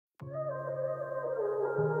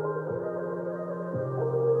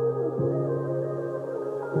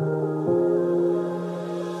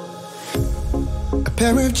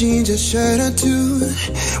Pair of jeans, a shirt or two.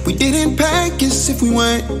 We didn't pack as if we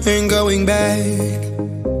weren't going back.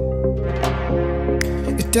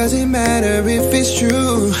 It doesn't matter if it's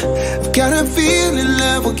true. I've got a feeling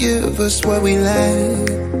love will give us what we lack.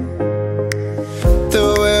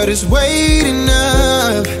 The world is waiting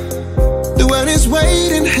up. The world is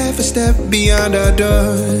waiting half a step beyond our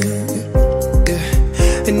door. Yeah.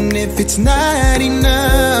 And if it's not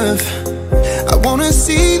enough, I wanna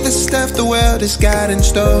see the stuff the world has got in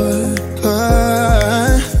store.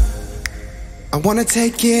 I wanna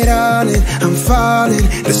take it all in, I'm falling.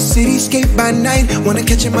 The cityscape by night, wanna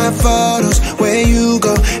catch in my photos. Where you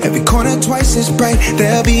go, every corner twice as bright.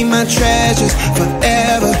 They'll be my treasures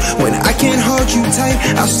forever. When I can't hold you tight,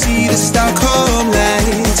 I'll see the Stockholm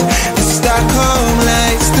lights. The Stockholm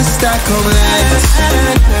lights, the Stockholm lights.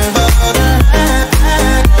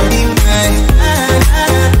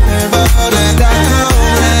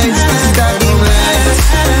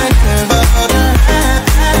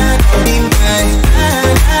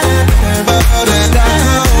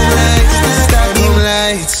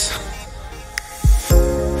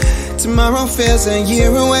 Tomorrow feels a year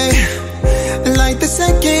away, like the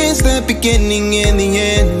seconds, the beginning and the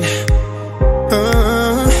end.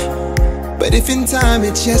 But if in time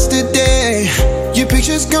it's yesterday, your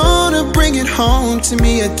picture's gonna bring it home to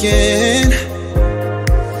me again.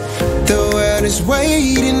 The world is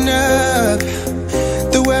waiting up.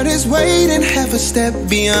 The world is waiting half a step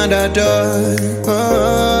beyond our door.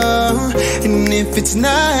 And if it's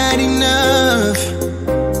not enough,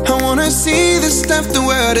 I wanna see the stuff the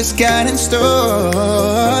world has got in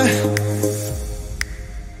store.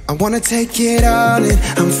 I wanna take it all in,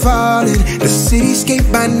 I'm falling. The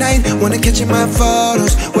cityscape by night, wanna catch in my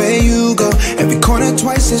photos. Where you go, every corner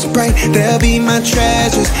twice as bright. They'll be my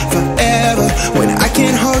treasures forever. When I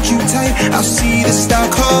can't hold you tight, I'll see the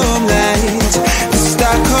Stockholm lights. The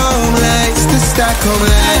Stockholm lights, the Stockholm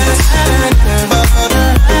lights.